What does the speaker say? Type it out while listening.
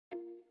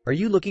Are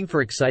you looking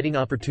for exciting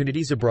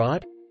opportunities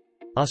abroad?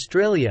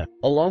 Australia,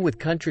 along with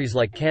countries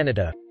like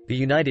Canada, the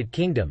United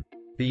Kingdom,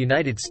 the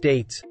United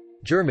States,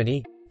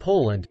 Germany,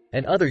 Poland,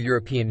 and other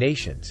European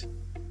nations,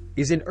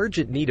 is in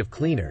urgent need of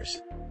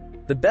cleaners.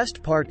 The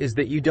best part is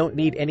that you don't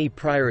need any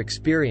prior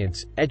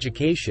experience,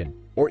 education,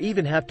 or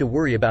even have to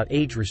worry about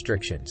age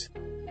restrictions.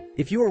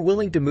 If you are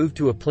willing to move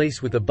to a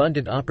place with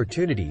abundant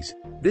opportunities,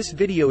 this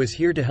video is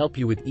here to help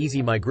you with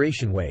easy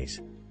migration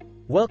ways.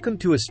 Welcome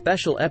to a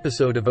special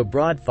episode of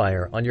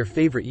Abroadifyer on your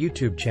favorite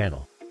YouTube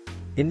channel.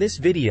 In this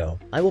video,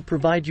 I will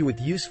provide you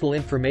with useful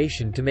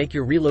information to make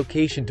your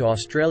relocation to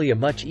Australia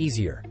much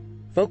easier,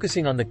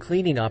 focusing on the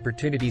cleaning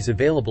opportunities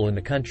available in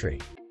the country.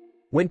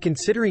 When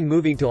considering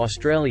moving to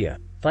Australia,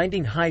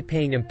 finding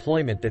high-paying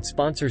employment that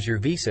sponsors your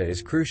visa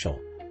is crucial.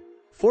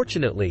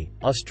 Fortunately,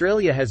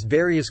 Australia has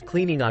various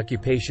cleaning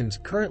occupations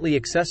currently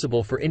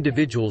accessible for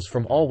individuals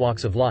from all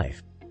walks of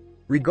life,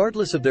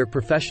 regardless of their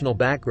professional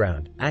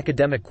background,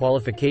 academic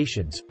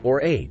qualifications,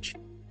 or age.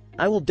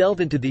 I will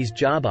delve into these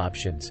job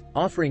options,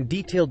 offering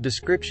detailed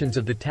descriptions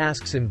of the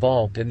tasks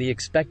involved and the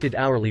expected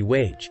hourly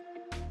wage.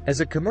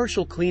 As a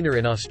commercial cleaner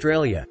in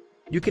Australia,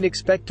 you can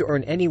expect to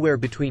earn anywhere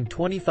between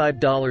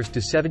 $25 to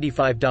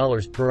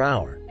 $75 per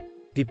hour,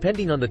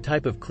 depending on the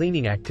type of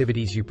cleaning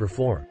activities you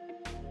perform.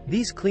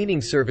 These cleaning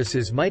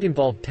services might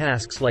involve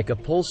tasks like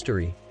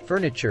upholstery,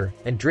 furniture,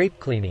 and drape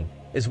cleaning,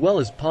 as well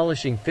as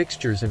polishing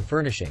fixtures and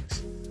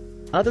furnishings.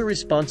 Other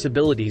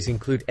responsibilities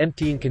include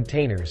emptying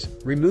containers,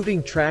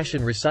 removing trash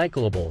and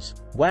recyclables,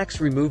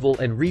 wax removal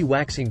and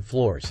re-waxing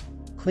floors,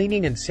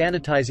 cleaning and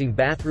sanitizing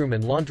bathroom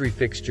and laundry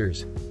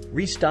fixtures,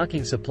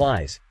 restocking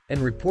supplies, and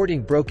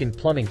reporting broken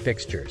plumbing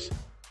fixtures.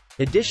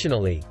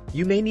 Additionally,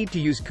 you may need to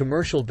use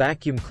commercial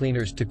vacuum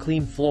cleaners to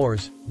clean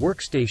floors,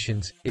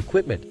 workstations,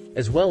 equipment,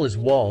 as well as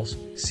walls,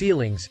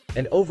 ceilings,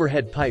 and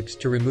overhead pipes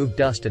to remove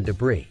dust and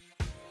debris.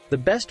 The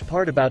best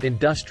part about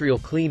industrial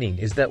cleaning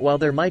is that while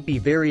there might be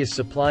various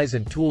supplies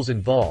and tools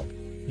involved,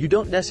 you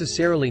don't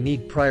necessarily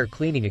need prior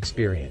cleaning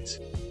experience.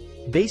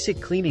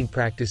 Basic cleaning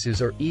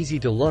practices are easy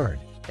to learn,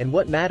 and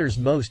what matters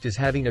most is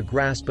having a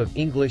grasp of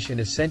English and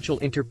essential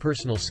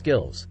interpersonal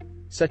skills,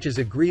 such as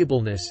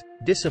agreeableness,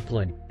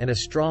 discipline, and a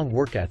strong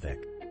work ethic.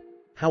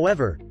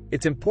 However,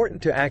 it's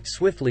important to act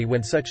swiftly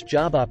when such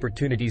job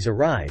opportunities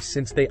arise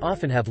since they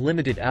often have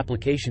limited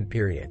application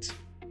periods.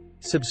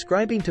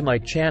 Subscribing to my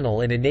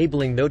channel and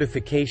enabling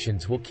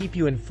notifications will keep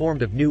you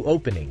informed of new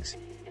openings,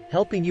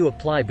 helping you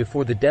apply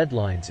before the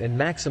deadlines and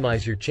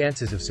maximize your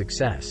chances of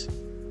success.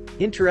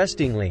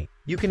 Interestingly,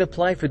 you can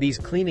apply for these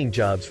cleaning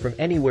jobs from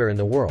anywhere in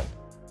the world.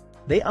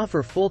 They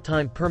offer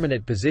full-time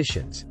permanent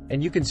positions,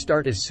 and you can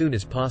start as soon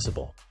as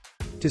possible.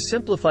 To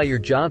simplify your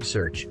job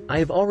search, I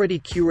have already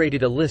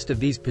curated a list of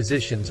these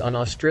positions on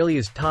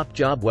Australia's top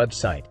job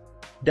website,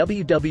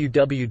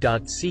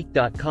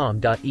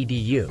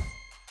 www.seek.com.edu.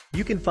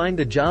 You can find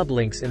the job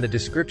links in the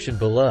description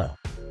below.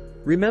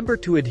 Remember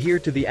to adhere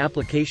to the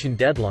application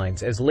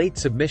deadlines as late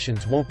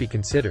submissions won't be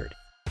considered.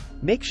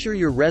 Make sure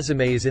your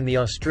resume is in the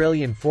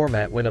Australian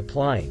format when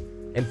applying,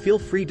 and feel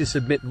free to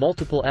submit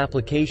multiple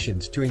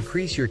applications to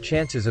increase your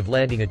chances of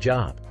landing a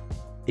job.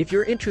 If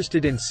you're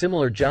interested in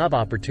similar job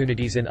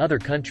opportunities in other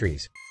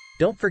countries,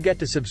 don't forget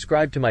to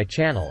subscribe to my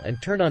channel and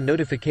turn on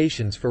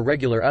notifications for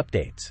regular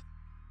updates.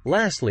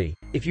 Lastly,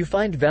 if you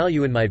find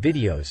value in my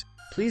videos,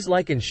 please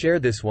like and share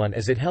this one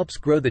as it helps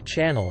grow the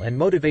channel and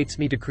motivates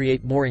me to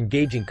create more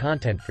engaging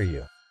content for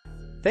you.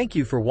 Thank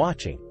you for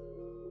watching.